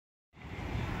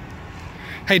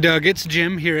Hey Doug, it's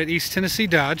Jim here at East Tennessee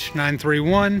Dodge,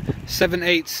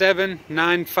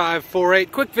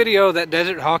 931-787-9548. Quick video of that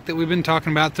DesertHawk that we've been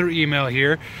talking about through email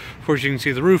here. Of course, you can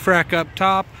see the roof rack up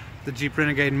top, the Jeep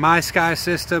Renegade My Sky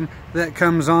system that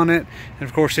comes on it, and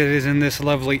of course it is in this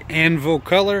lovely anvil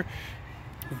color.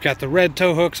 We've got the red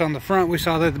tow hooks on the front. We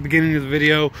saw that at the beginning of the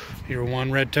video. Here, one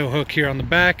red tow hook here on the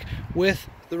back with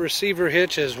the receiver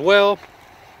hitch as well.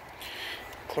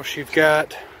 Of course, you've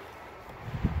got...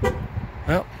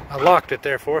 Well, I locked it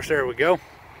there for us. There we go.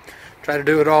 Try to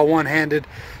do it all one-handed.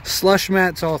 Slush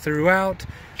mats all throughout.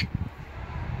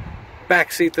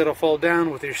 Back seat that'll fold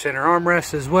down with your center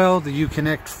armrest as well. The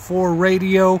Uconnect 4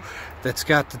 radio that's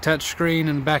got the touch screen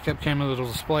and the backup camera that'll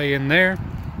display in there.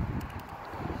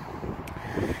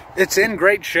 It's in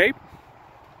great shape.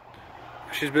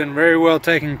 She's been very well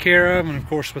taken care of, and of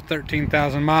course with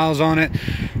 13,000 miles on it,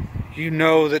 you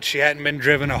know that she hadn't been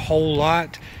driven a whole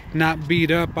lot. Not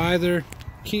beat up either.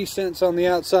 Key sense on the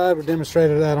outside, we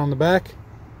demonstrated that on the back,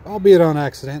 albeit on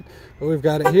accident, but we've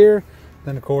got it here.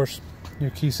 Then of course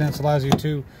your key sense allows you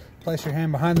to place your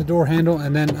hand behind the door handle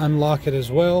and then unlock it as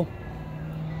well.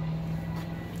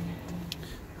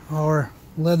 Our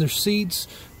leather seats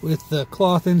with the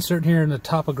cloth insert here and the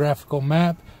topographical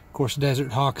map. Of course,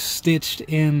 DesertHawk stitched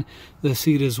in the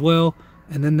seat as well,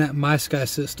 and then that My Sky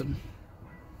system.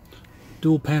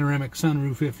 Dual panoramic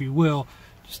sunroof, if you will,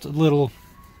 just a little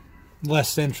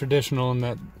less than traditional in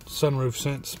that sunroof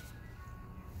sense.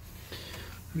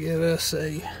 Give us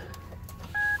a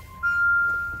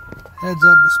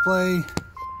heads-up display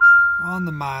on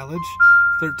the mileage,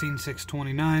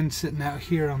 13,629, sitting out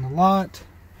here on the lot.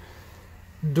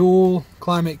 Dual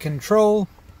climate control,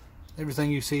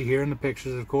 everything you see here in the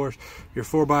pictures, of course. Your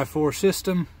 4x4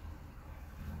 system.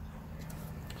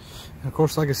 And of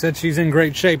course, like I said, she's in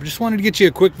great shape. Just wanted to get you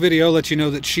a quick video, let you know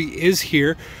that she is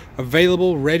here,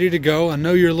 available, ready to go. I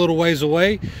know you're a little ways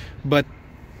away, but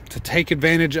to take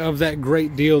advantage of that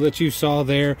great deal that you saw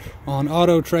there on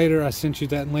Auto Trader, I sent you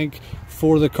that link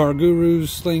for the Car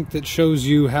Gurus link that shows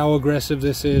you how aggressive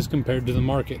this is compared to the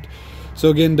market. So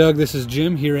again, Doug, this is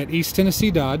Jim here at East Tennessee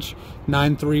Dodge,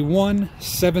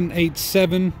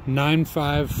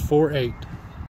 931-787-9548.